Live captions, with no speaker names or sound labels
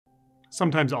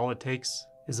Sometimes all it takes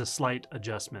is a slight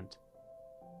adjustment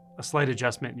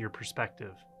in your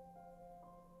perspective.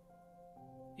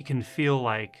 It can feel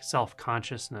like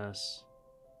self-consciousness,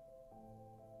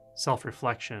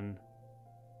 self-reflection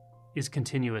is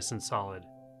continuous and solid,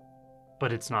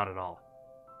 but it's not at all.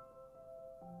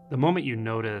 The moment you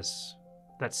notice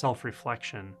that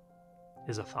self-reflection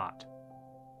is a thought,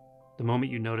 the moment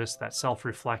you notice that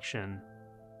self-reflection,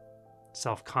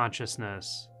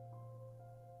 self-consciousness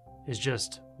is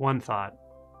just one thought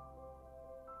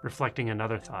reflecting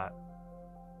another thought,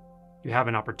 you have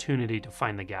an opportunity to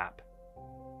find the gap.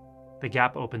 The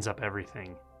gap opens up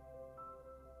everything.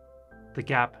 The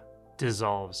gap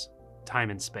dissolves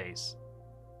time and space.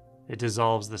 It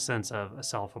dissolves the sense of a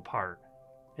self apart.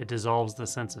 It dissolves the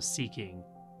sense of seeking.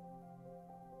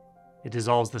 It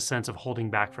dissolves the sense of holding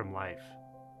back from life.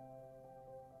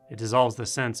 It dissolves the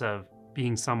sense of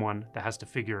being someone that has to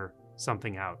figure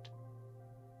something out.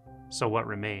 So what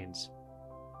remains?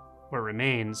 What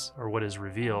remains, or what is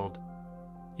revealed,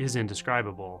 is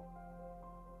indescribable,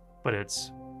 but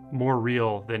it's more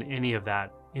real than any of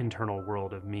that internal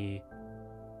world of me,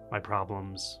 my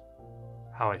problems,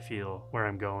 how I feel, where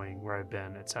I'm going, where I've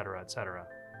been, etc., etc.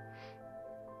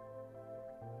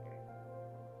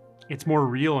 It's more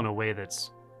real in a way that's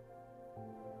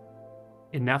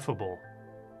ineffable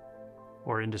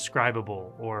or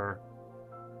indescribable or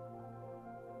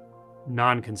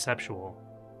non-conceptual,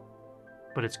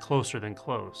 but it's closer than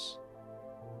close,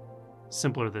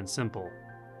 simpler than simple,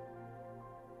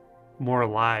 more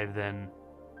alive than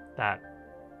that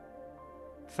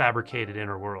fabricated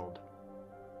inner world,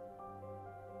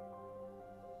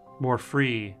 more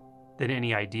free than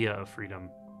any idea of freedom,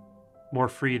 more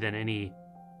free than any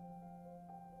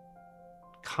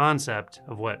concept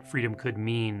of what freedom could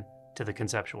mean to the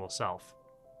conceptual self.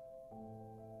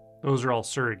 Those are all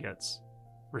surrogates,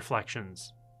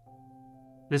 reflections.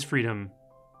 This freedom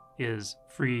is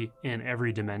free in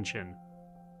every dimension,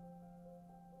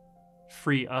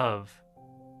 free of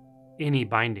any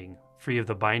binding, free of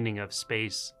the binding of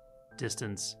space,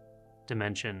 distance,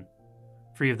 dimension,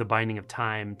 free of the binding of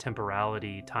time,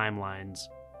 temporality, timelines,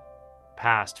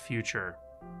 past, future,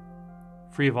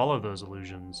 free of all of those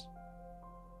illusions,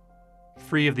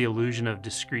 free of the illusion of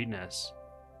discreteness,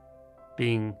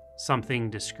 being something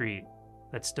discrete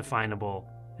that's definable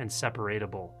and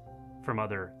separatable from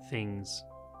other things,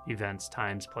 events,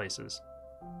 times, places.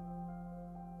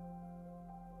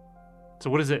 So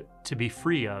what is it to be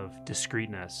free of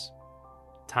discreteness,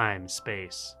 time,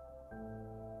 space,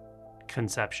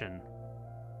 conception?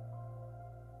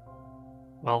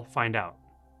 Well, find out.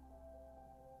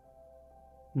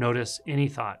 Notice any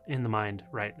thought in the mind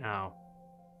right now.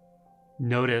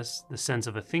 Notice the sense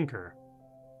of a thinker,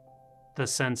 the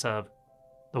sense of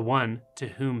the one to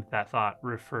whom that thought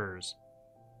refers,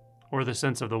 or the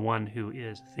sense of the one who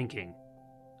is thinking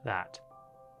that,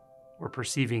 or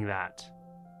perceiving that.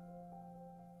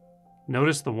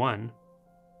 Notice the one.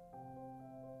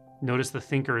 Notice the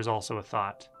thinker is also a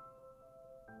thought.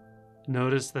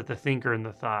 Notice that the thinker and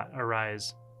the thought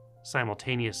arise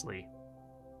simultaneously,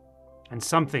 and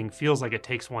something feels like it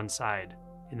takes one side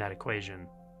in that equation.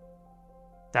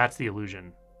 That's the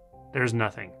illusion. There's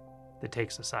nothing that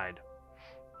takes a side.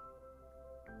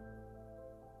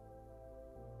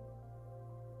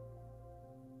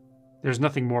 There's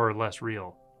nothing more or less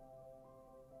real.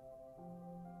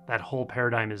 That whole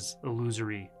paradigm is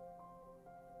illusory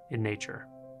in nature.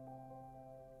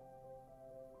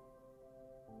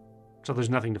 So there's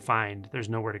nothing to find. There's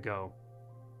nowhere to go.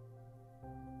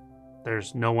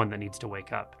 There's no one that needs to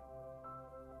wake up.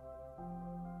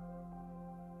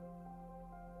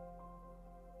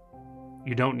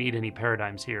 You don't need any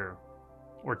paradigms here,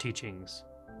 or teachings,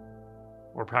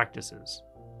 or practices.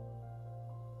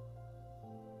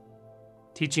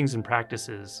 Teachings and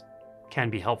practices can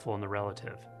be helpful in the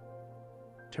relative,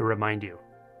 to remind you.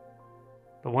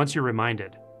 But once you're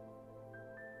reminded,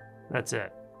 that's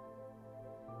it.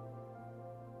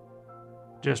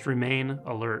 Just remain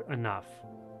alert enough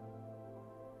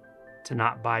to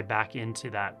not buy back into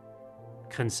that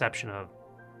conception of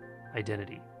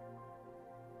identity,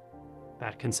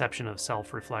 that conception of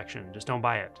self-reflection. Just don't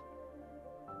buy it.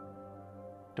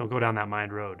 Don't go down that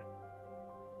mind road.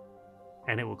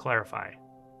 And it will clarify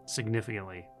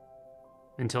significantly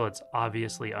until it's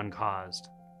obviously uncaused,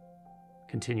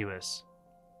 continuous,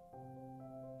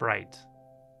 bright,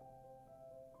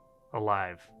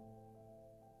 alive.